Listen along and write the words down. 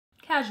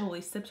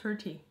casually sips her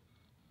tea.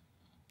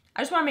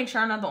 I just want to make sure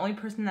I'm not the only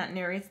person that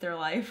narrates their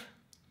life.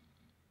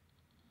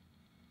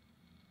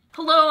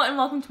 Hello and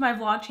welcome to my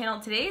vlog channel.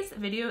 Today's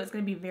video is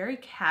going to be very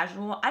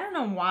casual. I don't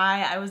know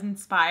why I was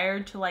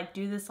inspired to like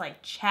do this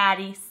like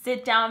chatty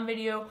sit down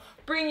video,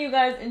 bring you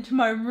guys into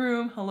my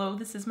room. Hello,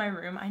 this is my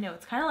room. I know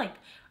it's kind of like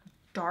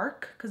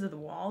dark because of the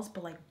walls,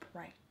 but like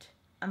bright.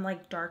 I'm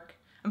like dark.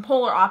 I'm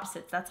polar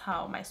opposites. That's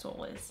how my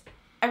soul is.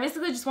 I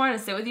basically just wanted to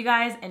sit with you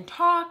guys and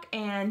talk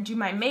and do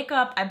my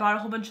makeup. I bought a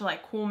whole bunch of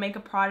like cool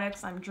makeup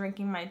products. I'm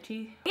drinking my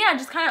tea. Yeah,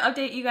 just kind of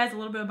update you guys a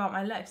little bit about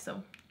my life.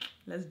 So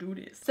let's do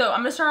this. So I'm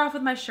gonna start off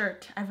with my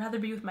shirt. I'd rather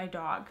be with my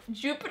dog.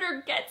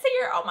 Jupiter gets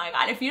here. Oh my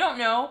God. If you don't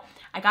know,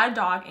 I got a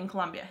dog in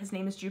Colombia. His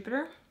name is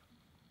Jupiter.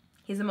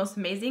 He's the most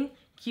amazing,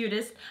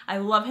 cutest. I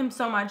love him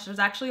so much. There's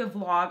actually a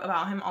vlog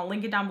about him. I'll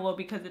link it down below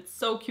because it's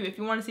so cute. If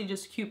you want to see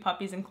just cute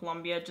puppies in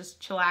Colombia,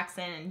 just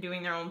chillaxing and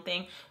doing their own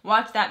thing,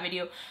 watch that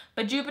video.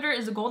 But Jupiter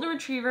is a golden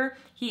retriever.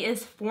 He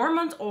is 4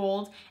 months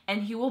old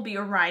and he will be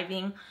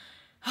arriving.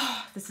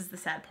 Oh, this is the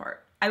sad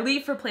part. I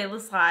leave for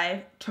Playlist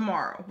Live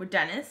tomorrow with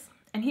Dennis.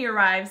 And he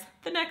arrives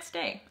the next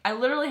day. I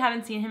literally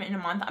haven't seen him in a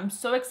month. I'm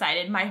so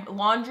excited. My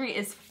laundry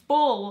is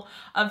full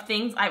of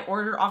things I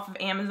ordered off of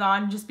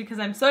Amazon just because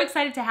I'm so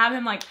excited to have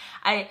him. Like,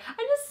 I'm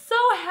just so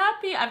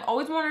happy. I've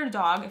always wanted a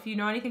dog. If you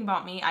know anything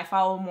about me, I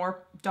follow more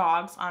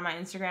dogs on my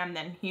Instagram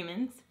than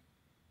humans.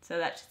 So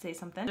that should say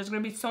something. There's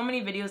gonna be so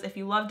many videos. If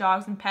you love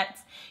dogs and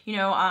pets, you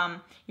know,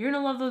 you're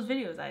gonna love those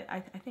videos,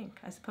 I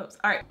suppose.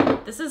 All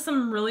right, this is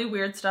some really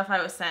weird stuff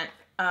I was sent.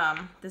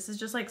 This is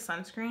just like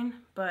sunscreen,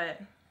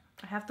 but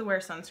I have to wear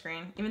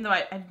sunscreen, even though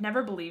I'd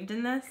never believed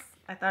in this.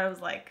 I thought it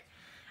was like,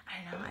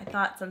 I don't know, I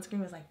thought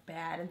sunscreen was like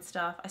bad and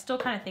stuff. I still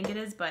kind of think it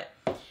is, but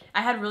I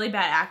had really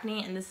bad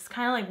acne, and this is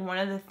kind of like one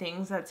of the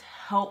things that's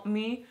helped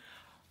me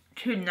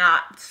to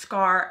not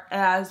scar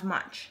as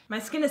much. My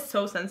skin is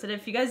so sensitive.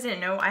 If you guys didn't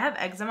know, I have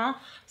eczema,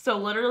 so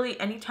literally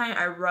anytime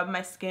I rub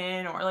my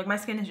skin, or like my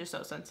skin is just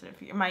so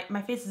sensitive.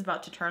 My face is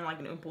about to turn like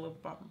an Oompa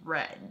Loompa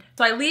red.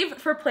 So I leave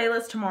for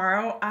Playlist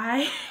tomorrow.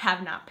 I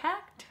have not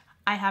packed.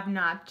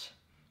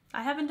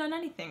 I haven't done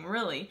anything,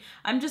 really.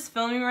 I'm just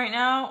filming right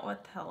now.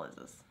 What the hell is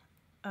this?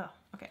 Oh,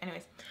 okay,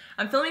 anyways.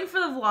 I'm filming for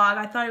the vlog.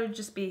 I thought it would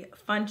just be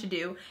fun to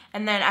do.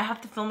 And then I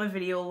have to film a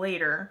video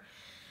later.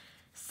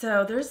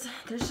 So there's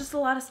just a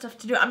lot of stuff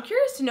to do. I'm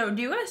curious to know,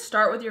 do you guys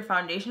start with your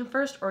foundation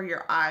first or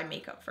your eye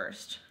makeup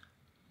first?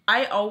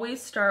 I always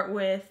start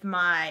with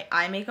my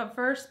eye makeup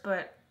first,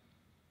 but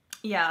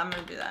yeah, I'm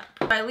gonna do that.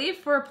 I leave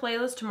for a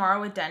Playlist tomorrow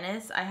with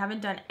Dennis. I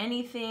haven't done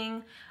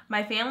anything.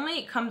 My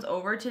family comes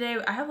over today.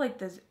 I have like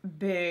this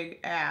big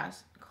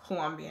ass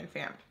Colombian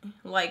family.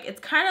 Like, it's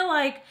kind of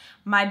like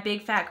My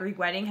Big Fat Greek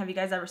Wedding. Have you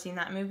guys ever seen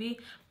that movie?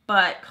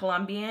 But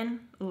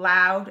Colombian,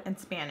 loud, and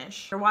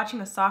Spanish. They're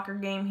watching a soccer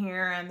game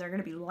here and they're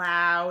gonna be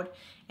loud,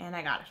 and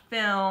I gotta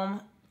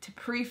film to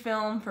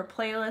pre-film for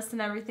Playlist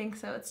and everything,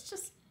 so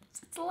it's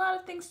a lot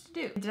of things to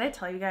do. Did I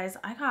tell you guys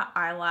I got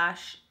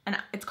eyelash, and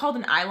it's called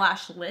an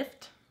eyelash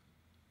lift?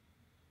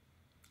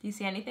 Do you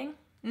see anything?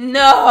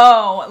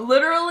 No,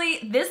 literally,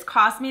 this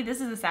cost me,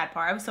 this is the sad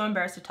part. I was so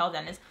embarrassed to tell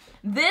Dennis.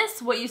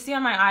 This, what you see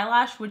on my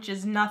eyelash, which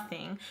is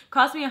nothing,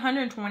 cost me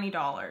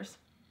 $120.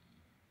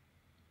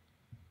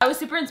 I was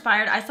super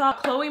inspired. I saw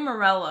Chloe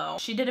Morello.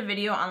 She did a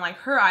video on like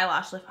her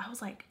eyelash lift. I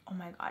was like, oh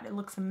my God, it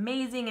looks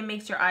amazing. It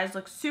makes your eyes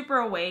look super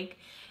awake.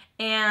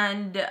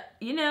 And,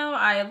 you know,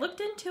 I looked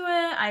into it.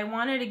 I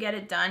wanted to get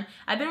it done.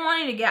 I've been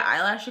wanting to get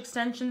eyelash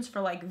extensions for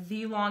like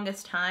the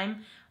longest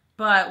time.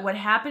 But what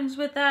happens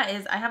with that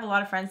is I have a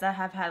lot of friends that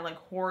have had like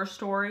horror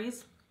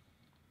stories.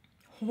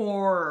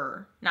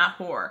 Horror, not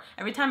horror.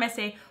 Every time I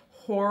say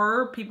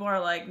horror, people are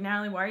like,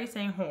 Natalie, why are you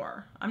saying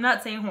horror? I'm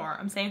not saying horror,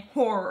 I'm saying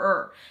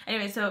horror.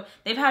 Anyway, so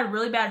they've had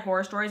really bad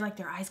horror stories, like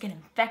their eyes get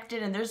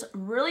infected, and there's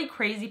really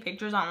crazy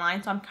pictures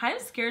online, so I'm kind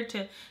of scared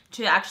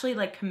to actually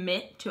like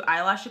commit to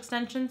eyelash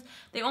extensions.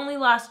 They only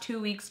last 2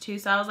 weeks too,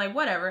 so I was like,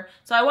 whatever.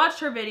 So I watched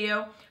her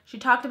video. She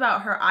talked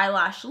about her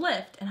eyelash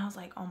lift, and I was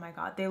like, oh my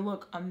God, they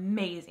look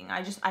amazing.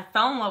 I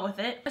fell in love with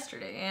it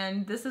yesterday,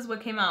 and this is what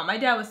came out. My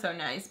dad was so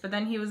nice, but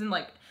then he was in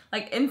like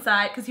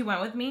inside, because he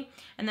went with me,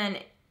 and then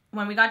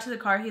when we got to the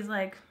car, he's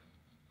like,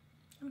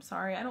 I'm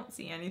sorry, I don't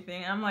see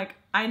anything. And I'm like,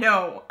 I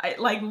know.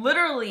 Like,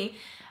 literally,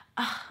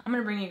 I'm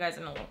gonna bring you guys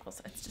in a little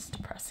closer. It's just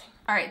depressing.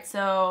 All right,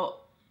 so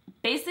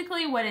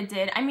basically what it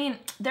did, I mean,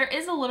 there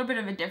is a little bit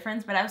of a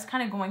difference, but I was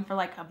kind of going for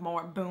like a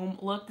more boom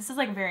look. This is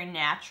like a very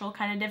natural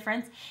kind of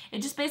difference.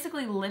 It just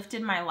basically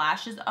lifted my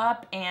lashes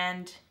up,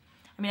 and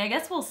I mean, I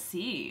guess we'll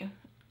see.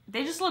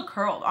 They just look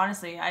curled,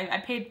 honestly.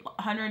 I paid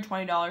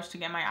 $120 to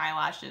get my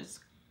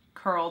eyelashes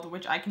curled,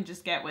 which I can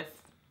just get with,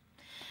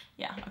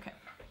 yeah, okay.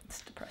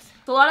 It's depressing.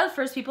 So a lot of the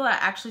first people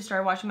that actually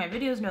started watching my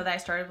videos know that I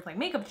started with like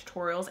makeup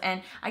tutorials,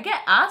 and I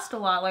get asked a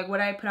lot like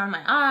what I put on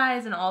my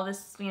eyes and all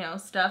this, you know,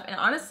 stuff. And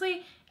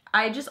honestly,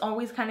 I just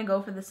always kind of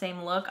go for the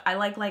same look. I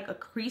like a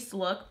crease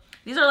look.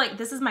 These are like,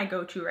 this is my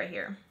go-to right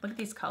here. Look at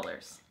these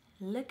colors.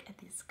 Look at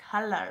these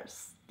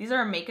colors. These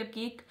are a Makeup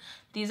Geek.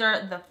 These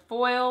are the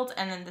foiled,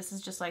 and then this is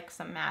just like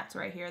some mattes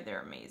right here. They're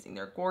amazing.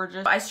 They're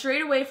gorgeous. I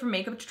strayed away from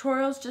makeup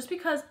tutorials just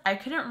because I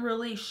couldn't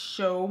really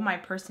show my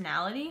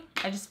personality.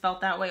 I just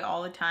felt that way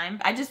all the time.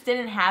 I just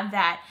didn't have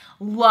that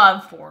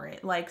love for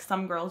it like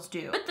some girls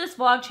do. With this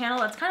vlog channel,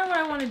 that's kind of what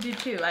I want to do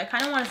too. I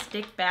kind of want to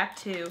stick back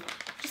to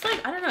just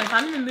like, I don't know, if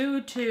I'm in the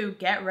mood to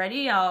get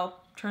ready, I'll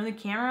turn the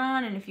camera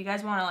on, and if you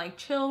guys want to like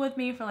chill with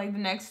me for like the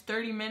next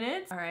 30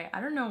 minutes. All right,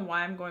 I don't know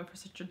why I'm going for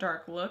such a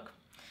dark look.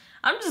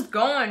 I'm just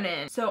going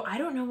in. So I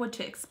don't know what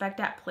to expect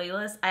at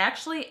Playlist.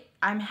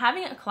 I'm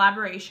having a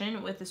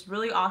collaboration with this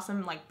really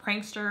awesome like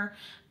prankster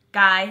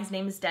guy. His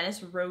name is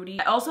Dennis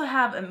Rohde. I also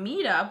have a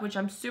meetup, which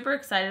I'm super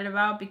excited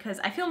about because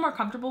I feel more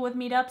comfortable with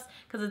meetups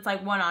because it's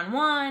like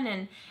one-on-one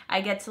and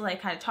I get to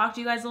like kind of talk to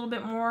you guys a little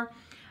bit more.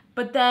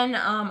 But then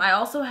I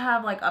also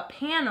have like a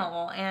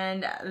panel,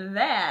 and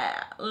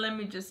that, let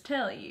me just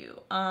tell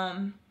you,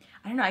 I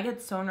don't know, I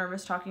get so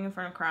nervous talking in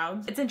front of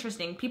crowds. It's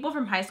interesting. People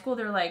from high school,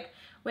 they're like,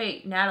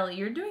 wait, Natalie,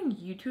 you're doing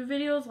YouTube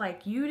videos?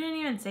 Like, you didn't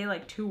even say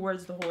like 2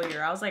 words the whole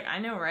year. I was like, I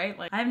know, right?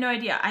 Like, I have no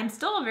idea. I'm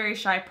still a very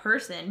shy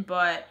person,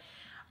 but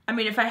I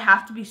mean, if I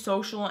have to be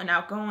social and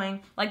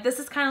outgoing, like this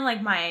is kind of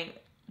like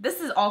this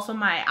is also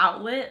my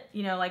outlet,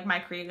 you know, like my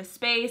creative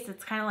space.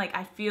 It's kind of like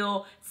I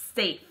feel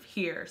safe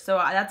here. So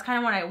that's kind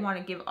of what I want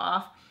to give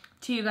off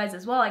to you guys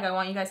as well. Like I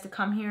want you guys to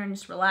come here and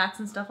just relax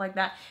and stuff like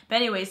that. But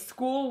anyways,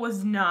 school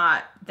was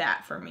not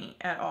that for me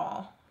at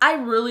all. I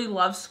really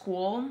love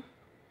school,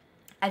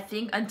 I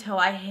think, until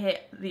I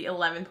hit the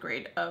 11th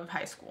grade of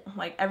high school.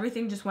 Like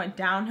everything just went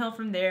downhill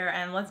from there,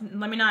 and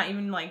let me not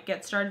even like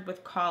get started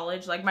with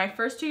college. Like my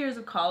first 2 years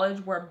of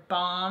college were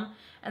bomb,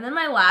 and then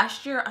my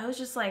last year I was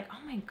just like,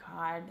 oh my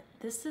god,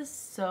 this is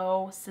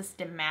so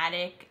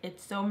systematic,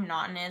 it's so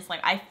monotonous.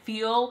 Like I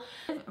feel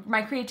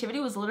my creativity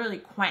was literally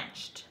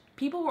quenched.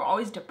 People were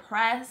always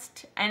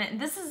depressed, and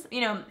this is, you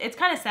know, it's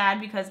kind of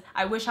sad because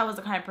I wish I was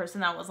the kind of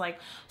person that was like,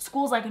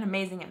 school's like an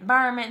amazing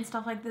environment and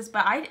stuff like this,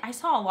 but I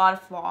saw a lot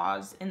of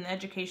flaws in the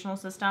educational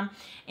system,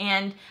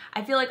 and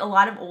I feel like a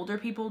lot of older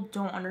people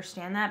don't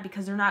understand that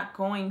because they're not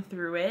going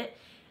through it.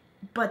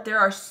 But there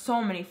are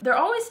so many. They're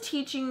always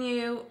teaching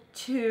you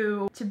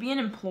to be an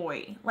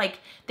employee. Like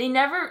they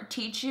never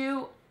teach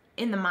you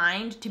in the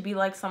mind to be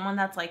like someone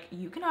that's like,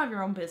 you can have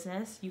your own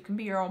business, you can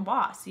be your own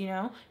boss, you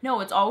know? No,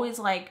 it's always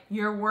like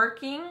you're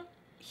working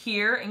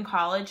here in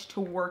college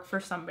to work for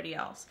somebody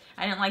else.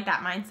 I didn't like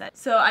that mindset.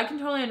 So I can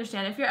totally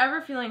understand if you're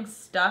ever feeling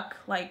stuck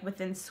like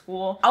within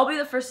school. I'll be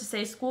the first to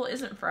say school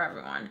isn't for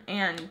everyone.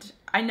 And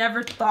I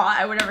never thought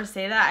I would ever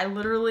say that. I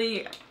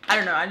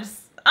don't know,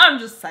 I'm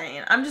just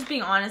saying. I'm just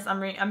being honest.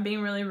 I'm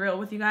being really real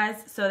with you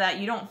guys so that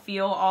you don't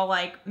feel all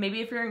like, maybe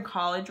if you're in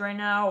college right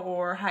now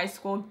or high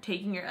school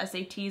taking your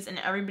SATs and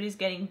everybody's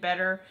getting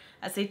better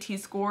SAT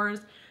scores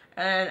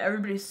and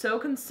everybody's so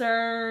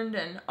concerned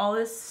and all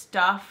this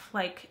stuff,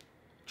 like,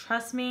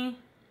 trust me,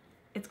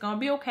 it's gonna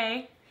be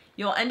okay.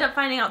 You'll end up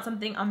finding out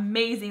something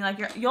amazing. Like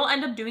you'll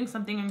end up doing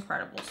something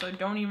incredible. So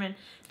don't even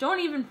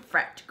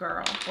fret,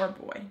 girl or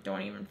boy.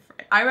 Don't even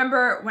fret. I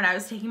remember when I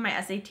was taking my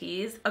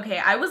SATs, okay,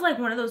 I was like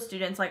one of those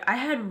students, like I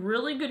had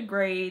really good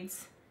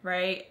grades,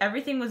 right?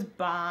 Everything was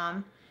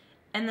bomb.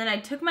 And then I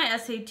took my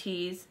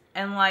SATs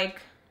and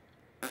like,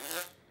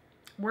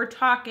 we're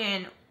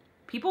talking,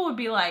 people would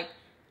be like,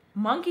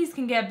 monkeys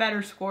can get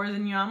better scores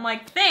than you. I'm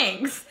like,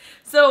 thanks.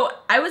 So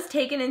I was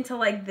taken into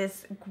like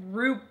this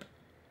group,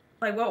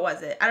 like what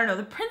was it? I don't know.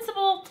 The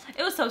principal,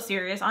 it was so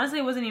serious. Honestly,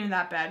 it wasn't even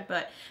that bad,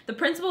 but the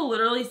principal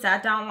literally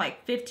sat down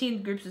like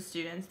 15 groups of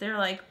students. They're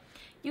like,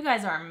 you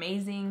guys are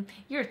amazing.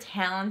 You're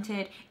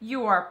talented.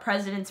 You are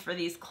presidents for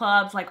these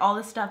clubs, like all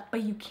this stuff,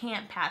 but you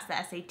can't pass the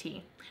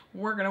SAT.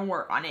 We're gonna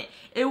work on it.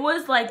 It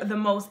was like the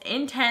most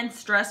intense,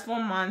 stressful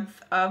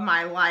month of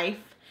my life.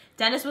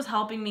 Dennis was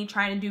helping me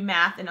trying to do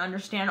math and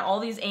understand all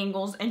these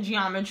angles and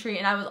geometry,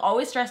 and I was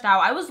always stressed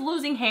out. I was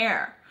losing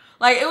hair.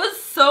 Like, it was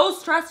so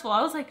stressful.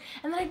 I was like,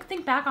 and then I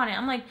think back on it,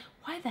 I'm like,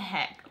 why the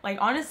heck? Like,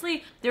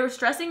 honestly, they were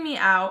stressing me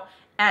out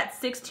at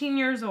 16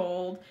 years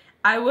old.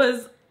 I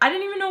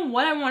didn't even know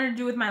what I wanted to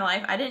do with my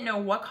life. I didn't know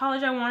what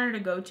college I wanted to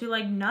go to,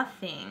 like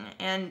nothing.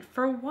 And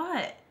for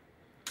what?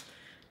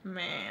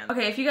 Man.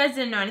 Okay, if you guys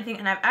didn't know anything,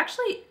 and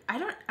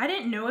I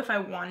didn't know if I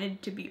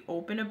wanted to be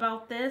open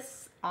about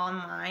this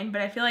online,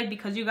 but I feel like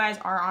because you guys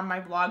are on my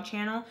vlog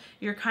channel,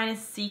 you're kind of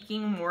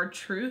seeking more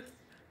truth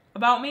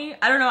about me.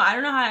 I don't know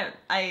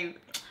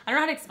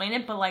how to explain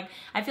it, but like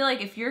I feel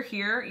like if you're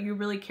here, you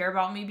really care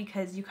about me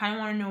because you kind of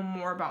want to know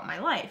more about my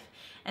life.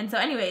 And so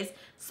anyways,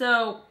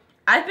 so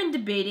I've been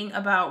debating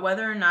about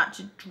whether or not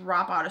to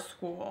drop out of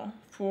school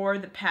for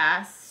the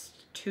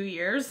past 2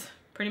 years,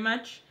 pretty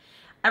much,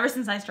 ever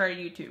since I started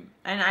YouTube.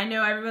 And I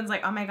know everyone's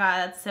like, oh my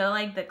god, that's so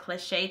like the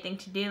cliche thing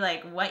to do,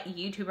 like what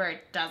YouTuber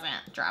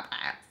doesn't drop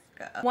out?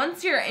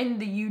 Once you're in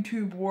the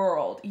YouTube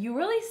world, you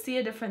really see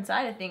a different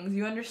side of things.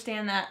 You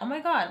understand that, oh my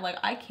god, like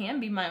I can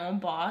be my own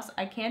boss.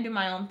 I can do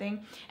my own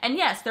thing. And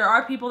yes, there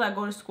are people that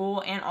go to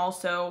school and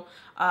also,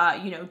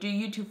 you know, do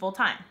YouTube full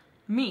time.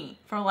 me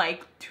for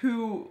like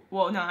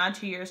well, no, not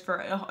 2 years,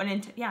 for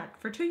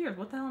 2 years.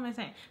 What the hell am I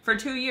saying? For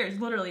 2 years,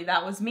 literally,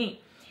 that was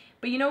me.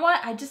 But you know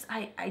what?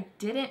 I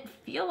didn't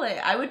feel it.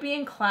 I would be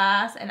in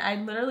class and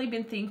I'd literally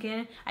been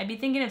thinking, I'd be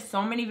thinking of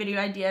so many video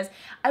ideas.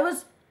 I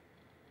was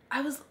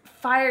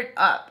fired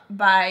up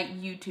by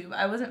YouTube.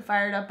 I wasn't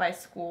fired up by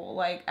school.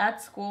 Like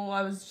at school,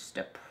 I was just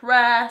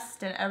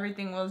depressed and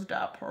everything was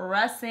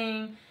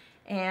depressing.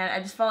 And I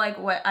just felt like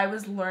what I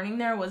was learning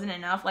there wasn't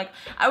enough. Like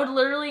I would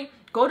literally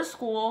go to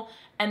school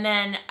and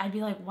then I'd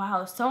be like,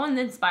 wow, someone's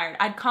inspired.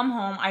 I'd come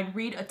home, I'd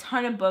read a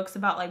ton of books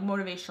about like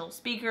motivational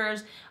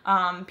speakers,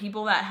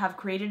 people that have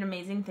created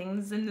amazing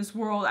things in this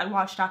world. I'd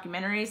watch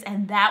documentaries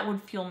and that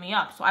would fuel me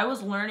up. So I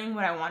was learning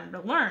what I wanted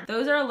to learn.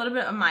 Those are a little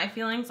bit of my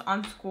feelings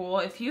on school.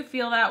 If you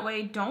feel that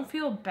way, don't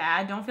feel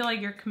bad. Don't feel like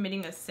you're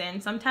committing a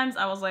sin. Sometimes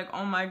I was like,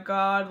 oh my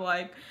God,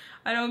 like,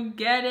 I don't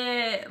get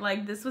it.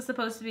 Like, this was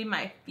supposed to be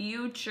my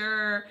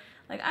future.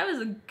 Like, I was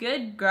a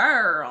good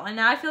girl. And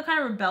now I feel kind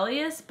of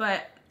rebellious,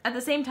 but at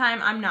the same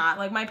time, I'm not.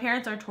 Like, my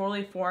parents are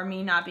totally for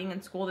me not being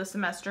in school this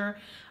semester.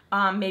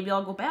 Maybe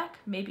I'll go back.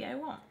 Maybe I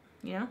won't,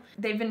 you know?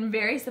 They've been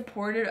very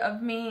supportive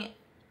of me.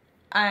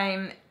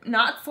 I'm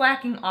not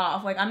slacking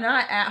off. Like, I'm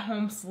not at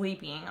home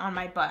sleeping on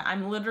my butt.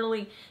 I'm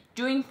literally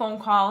doing phone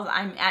calls.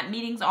 I'm at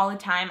meetings all the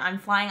time. I'm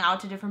flying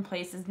out to different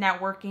places,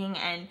 networking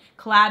and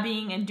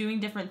collabing and doing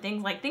different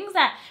things. Like, things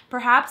that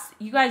perhaps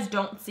you guys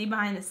don't see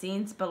behind the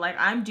scenes, but, like,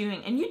 I'm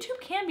doing. And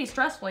YouTube can be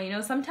stressful, you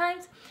know?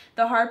 Sometimes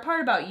the hard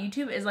part about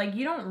YouTube is, like,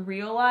 you don't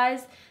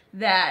realize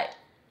that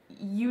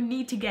you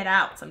need to get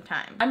out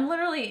sometimes. I'm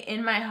literally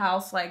in my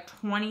house, like,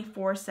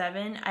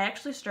 24/7. I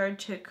actually started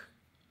to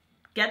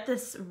get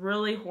this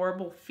really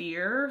horrible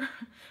fear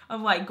of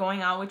like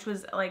going out, which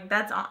was like,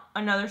 that's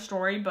another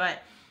story.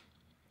 But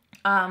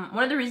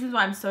one of the reasons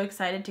why I'm so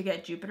excited to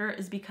get Jupiter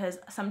is because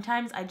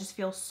sometimes I just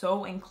feel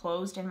so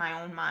enclosed in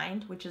my own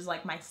mind, which is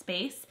like my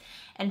space,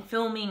 and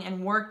filming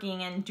and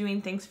working and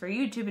doing things for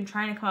YouTube and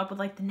trying to come up with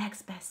like the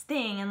next best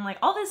thing and like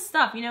all this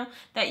stuff, you know,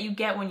 that you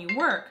get when you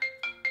work.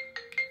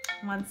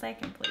 1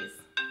 second, please.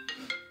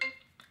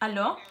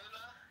 ¿Aló?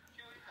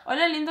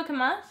 Hola, lindo, ¿qué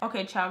más?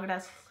 Okay, ciao,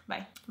 gracias.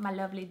 Bye. My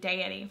lovely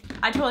deity.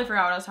 I totally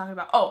forgot what I was talking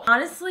about. Oh,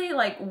 honestly,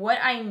 like what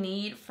I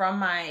need from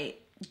my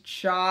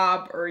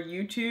job or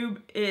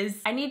YouTube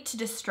is I need to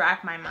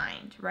distract my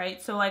mind,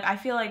 right? So like I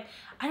feel like,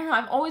 I don't know,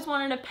 I've always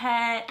wanted a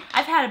pet.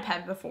 I've had a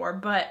pet before,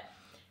 but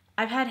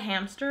I've had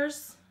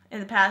hamsters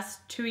in the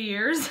past 2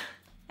 years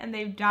and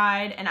they've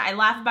died, and I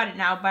laugh about it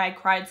now, but I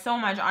cried so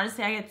much.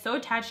 Honestly, I get so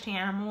attached to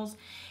animals,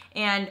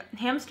 and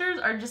hamsters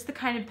are just the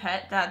kind of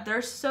pet that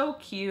they're so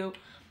cute.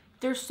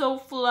 They're so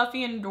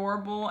fluffy and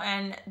adorable,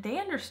 and they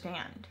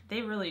understand.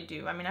 They really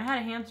do. I mean, I had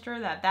a hamster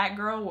that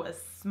girl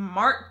was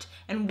smart,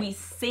 and we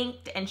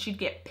synced, and she'd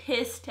get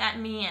pissed at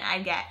me, and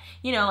I'd get,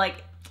 you know,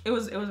 like, it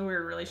was a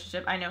weird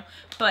relationship, I know.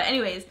 But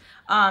anyways,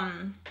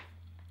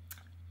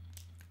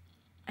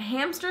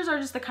 hamsters are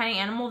just the kind of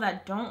animal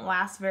that don't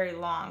last very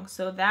long,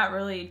 so that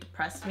really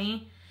depressed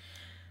me.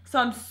 So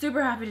I'm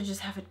super happy to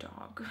just have a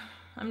dog.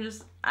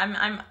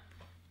 I'm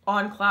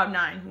on cloud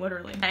 9,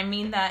 literally. I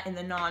mean that in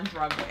the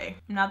non-drug way.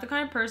 I'm not the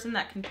kind of person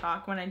that can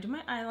talk when I do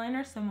my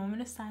eyeliner, so a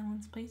moment of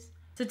silence, please.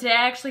 So today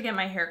I actually get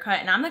my hair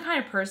cut, and I'm the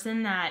kind of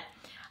person that,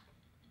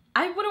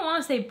 I wouldn't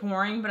want to say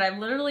boring, but I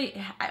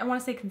want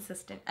to say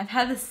consistent. I've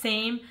had the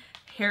same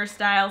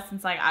hairstyle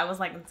since like I was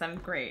like in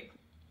 7th grade.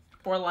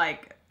 Or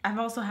like, I've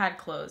also had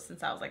clothes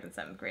since I was like in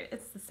 7th grade.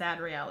 It's the sad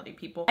reality,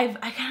 people. I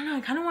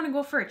kind of want to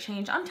go for a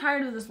change. I'm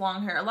tired of this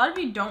long hair. A lot of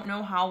you don't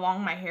know how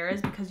long my hair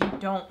is because you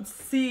don't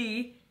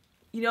see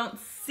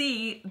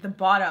the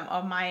bottom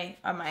of my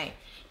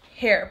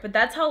hair, but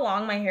that's how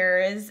long my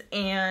hair is.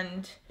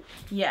 And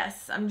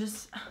yes,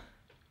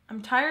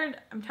 I'm tired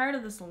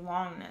of this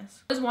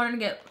longness. I always wanted to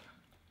get,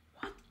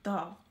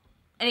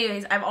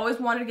 anyways, I've always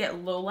wanted to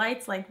get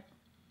lowlights. Like,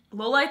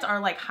 lowlights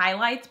are like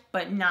highlights,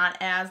 but not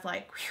as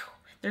like, whew.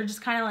 They're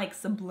just kind of like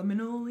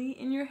subliminally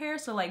in your hair.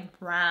 So like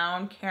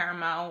brown,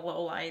 caramel,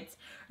 lowlights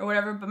or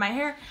whatever. But my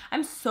hair,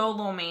 I'm so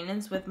low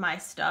maintenance with my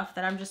stuff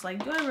that I'm just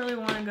like, do I really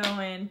want to go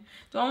in?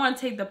 Do I want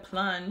to take the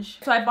plunge?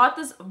 So I bought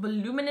this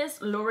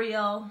voluminous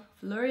L'Oreal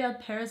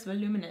Paris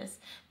Voluminous.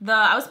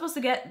 I was supposed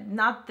to get,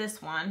 not this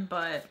one,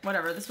 but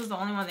whatever. This was the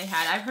only one they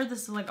had. I've heard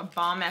this is like a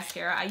bomb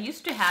mascara. I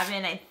used to have it,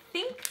 and I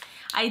think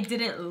I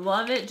didn't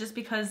love it just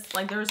because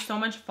like there was so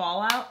much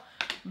fallout.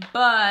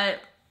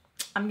 But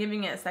I'm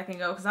giving it a second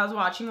go because I was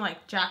watching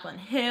like Jaclyn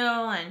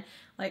Hill and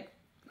like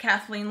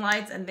Kathleen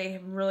Lights, and they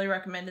really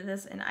recommended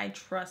this, and I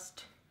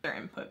trust their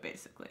input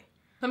basically.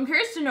 So I'm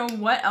curious to know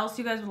what else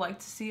you guys would like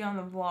to see on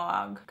the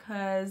vlog,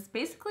 because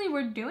basically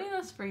we're doing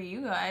this for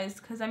you guys.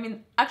 Because I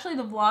mean, actually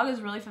the vlog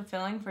is really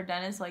fulfilling for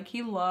Dennis. Like,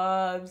 he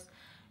loves,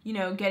 you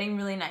know, getting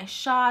really nice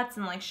shots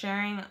and like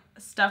sharing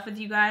stuff with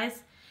you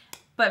guys.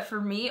 But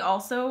for me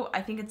also,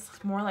 I think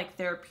it's more like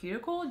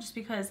therapeutical, just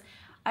because,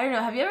 I don't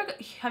know, have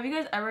you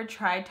guys ever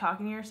tried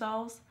talking to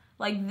yourselves?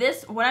 Like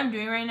this, what I'm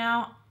doing right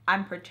now,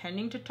 I'm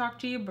pretending to talk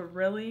to you, but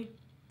really,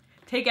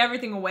 take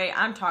everything away,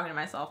 I'm talking to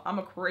myself. I'm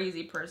a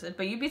crazy person.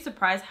 But you'd be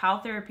surprised how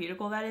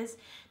therapeutical that is.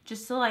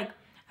 Just to like,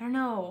 I don't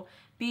know,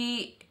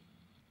 be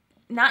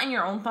not in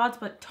your own thoughts,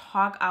 but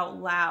talk out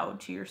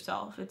loud to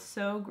yourself. It's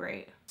so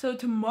great. So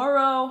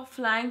tomorrow,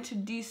 flying to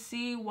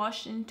DC,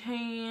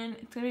 Washington.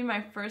 It's gonna be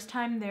my first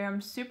time there. I'm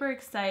super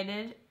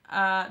excited.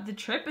 The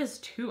trip is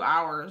 2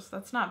 hours.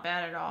 That's not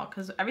bad at all,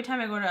 because every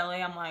time I go to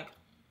LA, I'm like,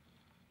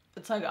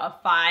 it's like a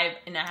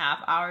 5.5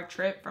 hour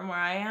trip from where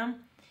I am.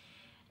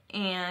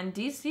 And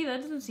DC,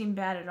 that doesn't seem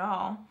bad at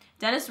all.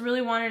 Dennis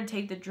really wanted to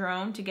take the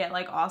drone to get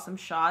like awesome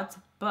shots,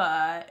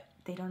 but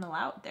they don't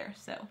allow it there,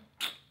 so.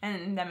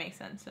 And that makes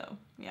sense, so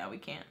yeah, we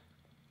can't.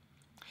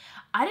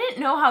 I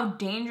didn't know how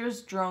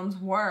dangerous drones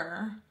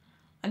were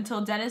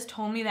until Dennis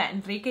told me that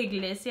Enrique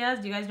Iglesias,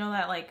 do you guys know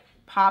that like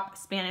pop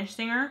Spanish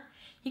singer?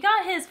 He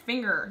got his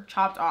finger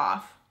chopped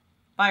off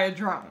by a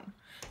drone.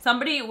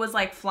 Somebody was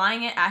like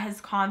flying it at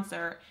his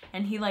concert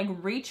and he like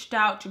reached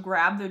out to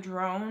grab the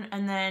drone,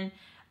 and then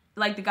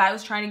like the guy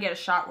was trying to get a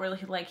shot where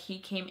like he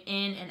came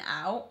in and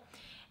out,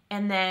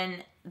 and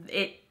then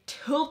it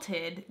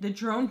tilted, the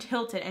drone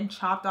tilted and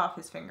chopped off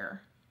his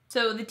finger.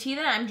 So the tea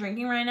that I'm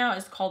drinking right now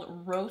is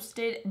called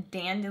roasted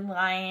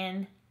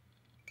dandelion.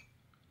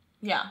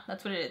 Yeah,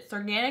 that's what it is. It's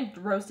organic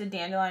roasted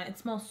dandelion. It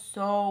smells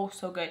so,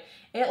 so good.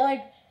 It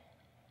like,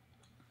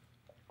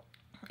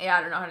 yeah,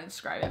 I don't know how to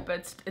describe it,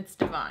 but it's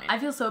divine. I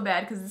feel so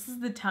bad because this is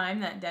the time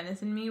that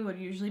Dennis and me would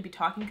usually be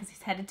talking because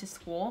he's headed to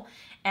school,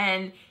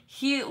 and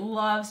he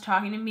loves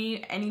talking to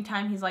me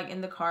anytime he's like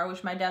in the car,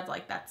 which my dad's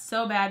like, that's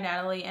so bad,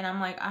 Natalie. And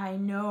I'm like, I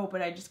know,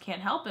 but I just can't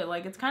help it.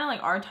 Like, it's kind of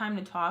like our time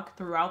to talk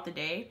throughout the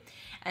day.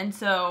 And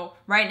so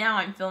right now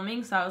I'm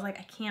filming, so I was like,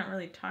 I can't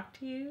really talk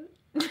to you.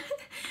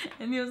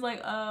 And he was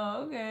like,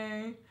 oh,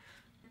 okay.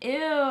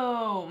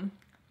 Ew.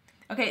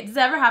 Okay, does it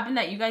ever happen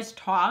that you guys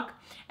talk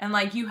and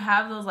like you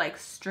have those like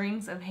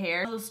strings of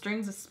hair, those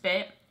strings of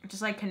spit,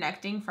 just like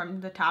connecting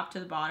from the top to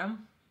the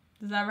bottom?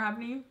 Does that ever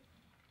happen to you?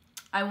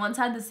 I once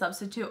had this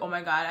substitute. Oh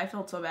my God, I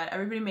felt so bad.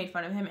 Everybody made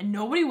fun of him and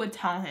nobody would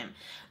tell him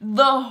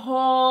the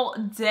whole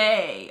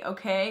day,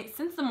 okay?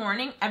 Since the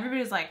morning, everybody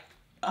was like,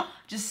 ugh,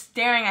 just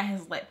staring at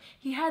his lip.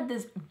 He had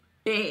this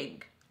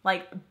big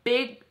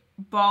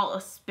ball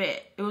of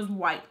spit. It was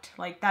white.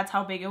 Like, that's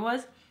how big it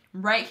was.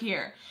 Right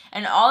here.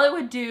 And all it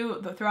would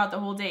do throughout the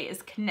whole day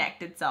is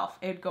connect itself.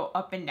 It would go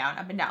up and down,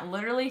 up and down.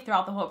 Literally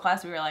throughout the whole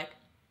class, we were like,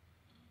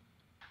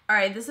 all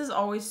right, this is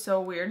always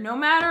so weird. No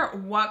matter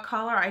what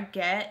color I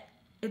get,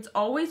 it's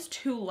always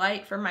too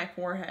light for my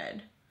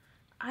forehead.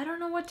 I don't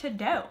know what to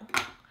do.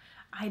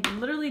 I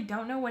literally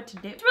don't know what to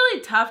do. It's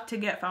really tough to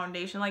get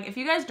foundation. Like, if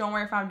you guys don't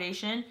wear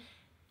foundation,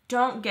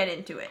 don't get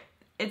into it.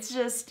 It's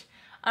just,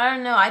 I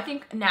don't know. I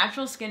think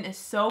natural skin is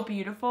so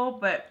beautiful,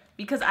 but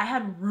because I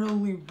had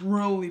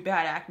really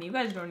bad acne. You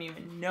guys don't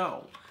even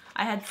know.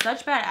 I had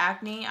such bad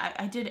acne.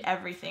 I did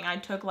everything. I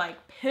took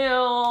like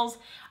pills.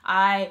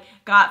 I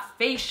got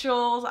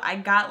facials. I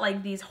got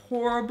like these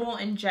horrible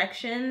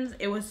injections.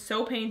 It was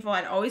so painful.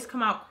 I'd always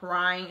come out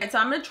crying. And so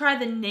I'm going to try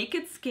the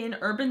Naked Skin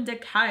Urban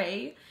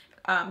Decay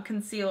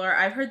concealer.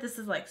 I've heard this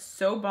is like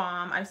so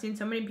bomb. I've seen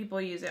so many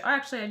people use it. Oh,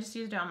 actually, I just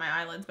used it on my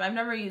eyelids, but I've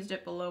never used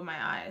it below my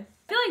eyes.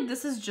 I feel like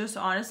this is just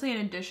honestly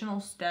an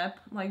additional step.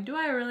 Like, do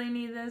I really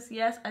need this?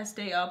 Yes, I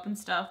stay up and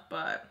stuff,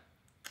 but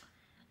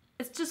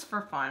it's just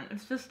for fun.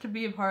 It's just to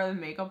be a part of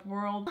the makeup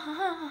world.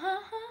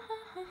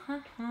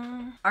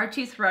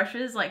 Archie's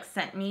Brushes like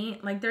sent me,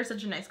 like, they're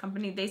such a nice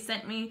company. They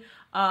sent me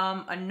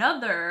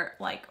another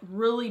like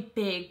really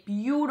big,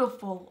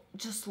 beautiful,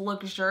 just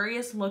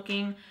luxurious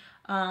looking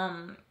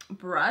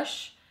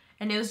brush.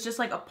 And it was just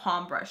like a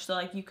palm brush, so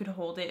like you could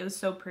hold it. It was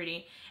so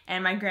pretty.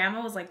 And my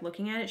grandma was like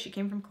looking at it. She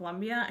came from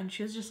Colombia and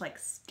she was just like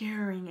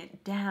staring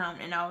it down.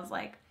 And I was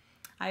like,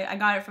 I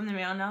got it from the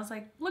mail and I was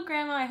like, look,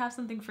 Grandma, I have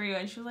something for you.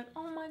 And she was like,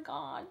 oh my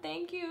God,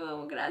 thank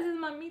you. Gracias,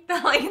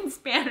 mamita, like in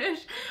Spanish.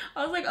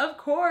 I was like, of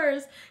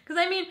course. Because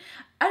I mean,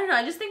 I don't know.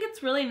 I just think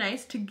it's really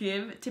nice to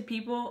give to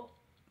people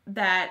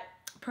that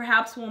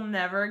perhaps will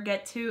never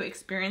get to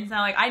experience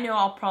that. Like, I know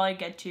I'll probably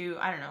get to,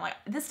 I don't know, like,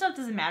 this stuff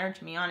doesn't matter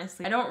to me,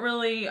 honestly. I don't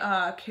really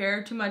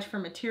care too much for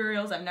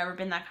materials. I've never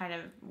been that kind of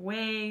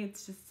way.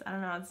 It's just, I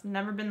don't know, it's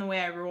never been the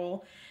way I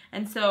roll.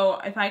 And so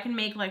if I can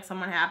make like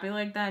someone happy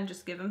like that and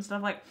just give them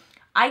stuff, like,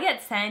 I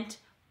get sent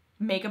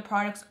makeup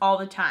products all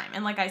the time.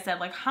 And like I said,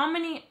 like, how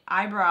many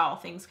eyebrow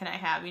things can I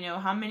have? You know,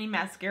 how many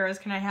mascaras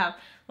can I have?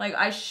 Like,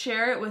 I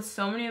share it with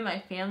so many of my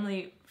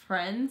family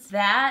friends.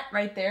 That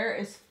right there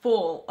is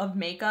full of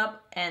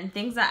makeup and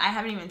things that I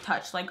haven't even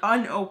touched, like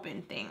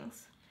unopened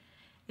things.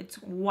 It's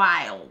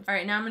wild. All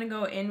right, now I'm gonna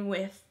go in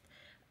with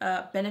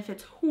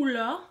Benefit's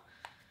Hoola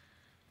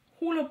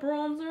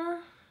bronzer.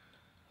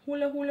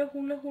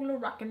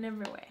 Hoola, rocking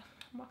everywhere.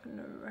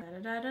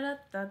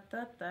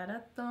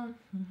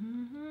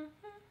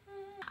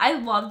 I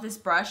love this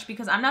brush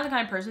because I'm not the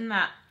kind of person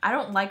that, I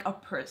don't like a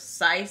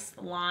precise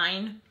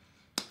line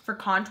for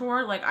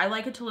contour. Like, I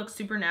like it to look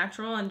super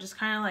natural and just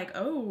kind of like,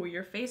 oh,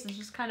 your face is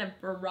just kind of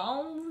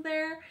bronze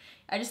there.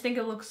 I just think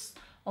it looks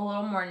a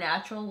little more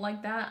natural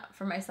like that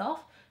for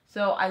myself.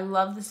 So I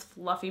love this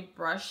fluffy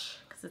brush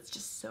because it's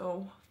just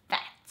so fat.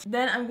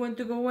 Then I'm going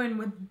to go in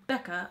with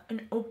Becca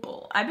and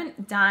Opal. I've been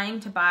dying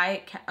to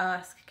buy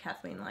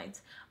Kathleen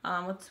Lights.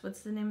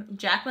 What's the name?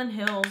 Jaclyn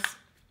Hill's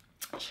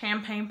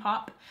Champagne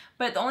Pop.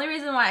 But the only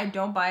reason why I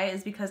don't buy it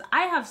is because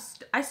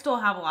I still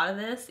have a lot of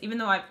this, even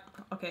though I'm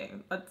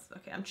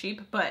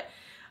cheap, but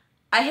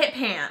I hit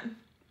pan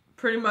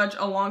pretty much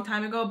a long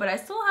time ago, but I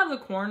still have the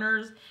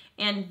corners,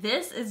 and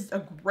this is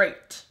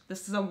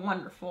this is a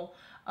wonderful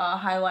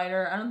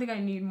highlighter. I don't think I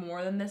need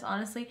more than this,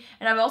 honestly.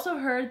 And I've also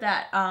heard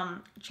that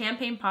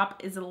Champagne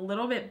Pop is a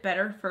little bit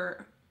better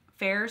for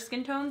fair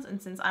skin tones,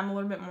 and since I'm a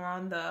little bit more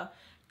on the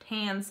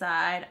tan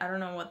side, I don't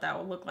know what that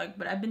will look like,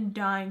 but I've been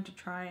dying to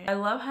try it. I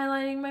love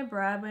highlighting my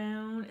brow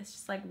bone. It's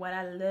just like what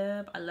I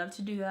love. I love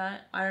to do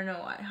that. I don't know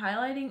why.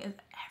 Highlighting is everything.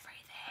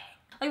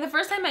 Like the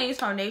first time I used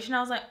foundation, I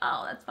was like,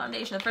 oh, that's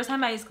foundation. The first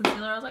time I used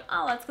concealer, I was like,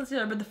 oh, that's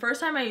concealer. But the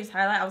first time I used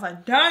highlight, I was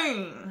like,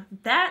 dang,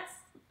 that's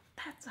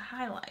a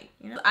highlight,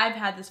 you know? I've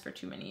had this for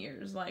too many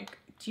years. Like,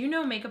 do you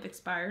know makeup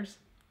expires?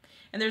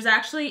 And there's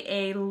actually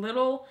a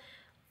little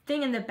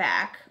thing in the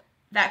back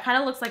that kind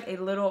of looks like a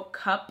little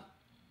cup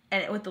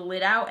and with the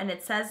lid out, and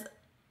it says,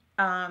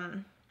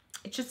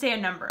 it should say a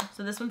number.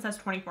 So this one says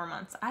 24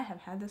 months. I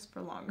have had this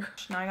for longer.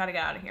 Now I gotta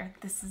get out of here.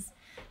 This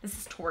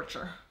is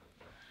torture.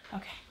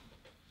 Okay.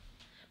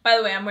 By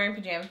the way, I'm wearing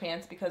pajama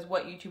pants because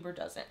what YouTuber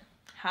doesn't?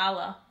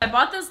 Holla. I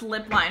bought this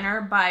lip liner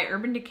by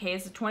Urban Decay.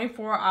 It's a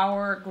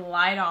 24-hour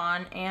glide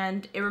on,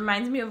 and it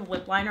reminds me of a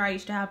lip liner I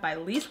used to have by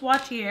Lise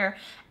Wattier.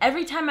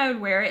 Every time I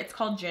would wear it, it's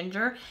called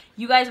Ginger.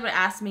 You guys would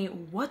ask me,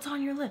 what's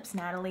on your lips,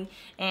 Natalie?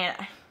 And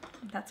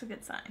that's a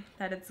good sign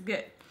that it's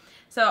good.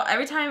 So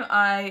every time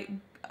I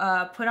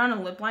put on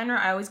a lip liner,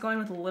 I always go in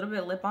with a little bit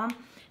of lip balm.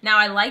 Now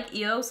I like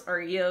EOS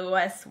or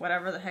EOS,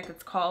 whatever the heck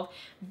it's called,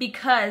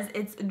 because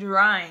it's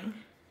drying.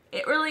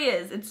 It really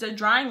is. It's a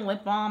drying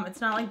lip balm. It's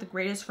not like the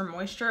greatest for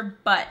moisture,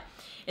 but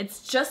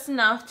it's just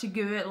enough to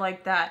give it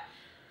like that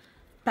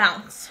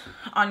bounce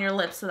on your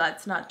lips so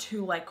that's not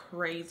too like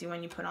crazy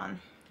when you put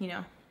on, you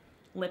know,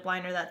 lip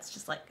liner that's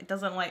just like, it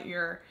doesn't let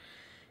your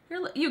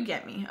you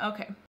get me.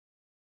 Okay.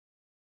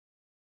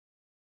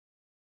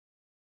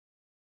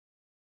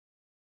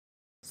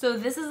 So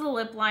this is a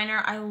lip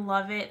liner. I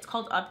love it. It's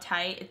called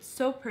Uptight. It's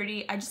so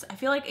pretty. I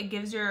feel like it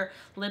gives your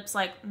lips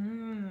like, I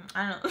don't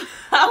know.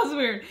 That was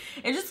weird.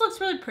 It just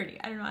looks really pretty.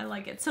 I don't know. I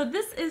like it. So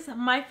this is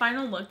my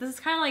final look. This is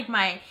kind of like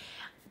my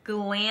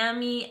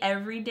glammy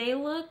everyday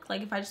look.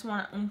 Like if I just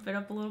want to oomph it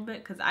up a little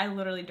bit, because I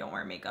literally don't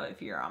wear makeup.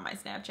 If you're on my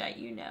Snapchat,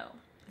 you know.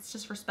 It's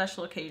just for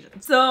special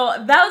occasions. So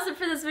that was it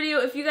for this video.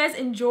 If you guys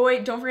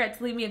enjoyed, don't forget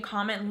to leave me a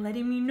comment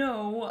letting me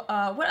know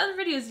what other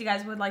videos you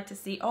guys would like to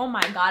see. Oh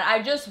my god,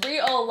 I just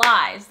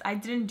realized I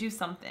didn't do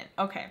something.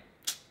 Okay.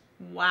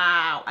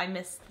 Wow, I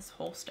missed this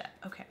whole step.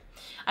 Okay.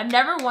 Oh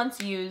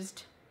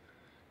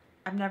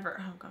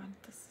god,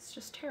 this is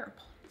just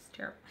terrible. It's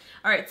terrible.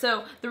 Alright,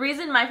 so the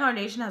reason my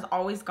foundation has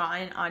always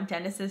gone on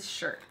Dennis's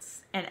shirts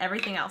and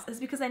everything else is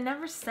because I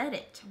never set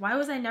it. Why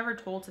was I never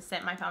told to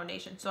set my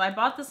foundation? So I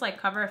bought this like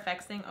Cover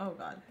FX thing. Oh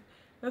god.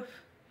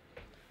 Oof.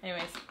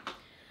 Anyways,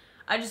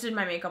 I just did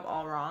my makeup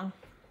all wrong,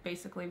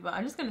 basically, but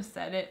I'm just gonna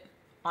set it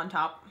on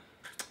top.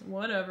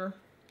 Whatever.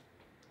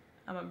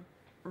 I'm a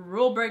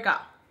rule breaker.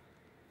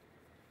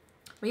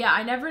 But yeah,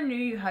 I never knew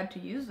you had to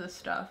use this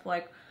stuff.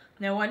 Like,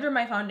 no wonder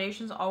my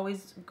foundation's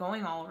always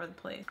going all over the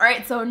place.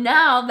 Alright, so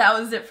now that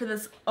was it for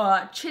this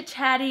chit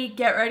chatty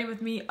get ready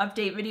with me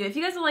update video. If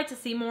you guys would like to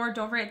see more,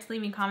 don't forget to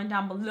leave me a comment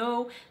down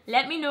below.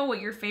 Let me know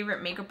what your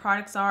favorite makeup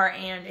products are,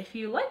 and if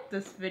you like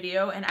this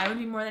video, and I would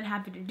be more than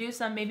happy to do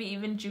some, maybe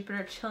even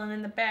Jupiter chilling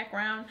in the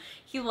background.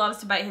 He loves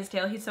to bite his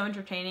tail. He's so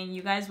entertaining.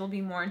 You guys will be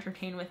more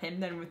entertained with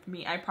him than with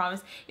me, I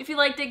promise. If you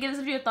liked it, give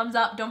this video a thumbs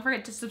up. Don't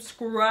forget to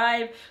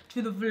subscribe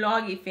to the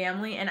Vloggy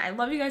family, and I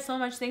love you guys so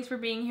much. Thanks for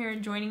being here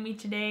and joining me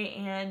today,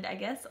 and I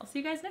guess I'll see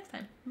you guys next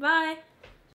time. Bye!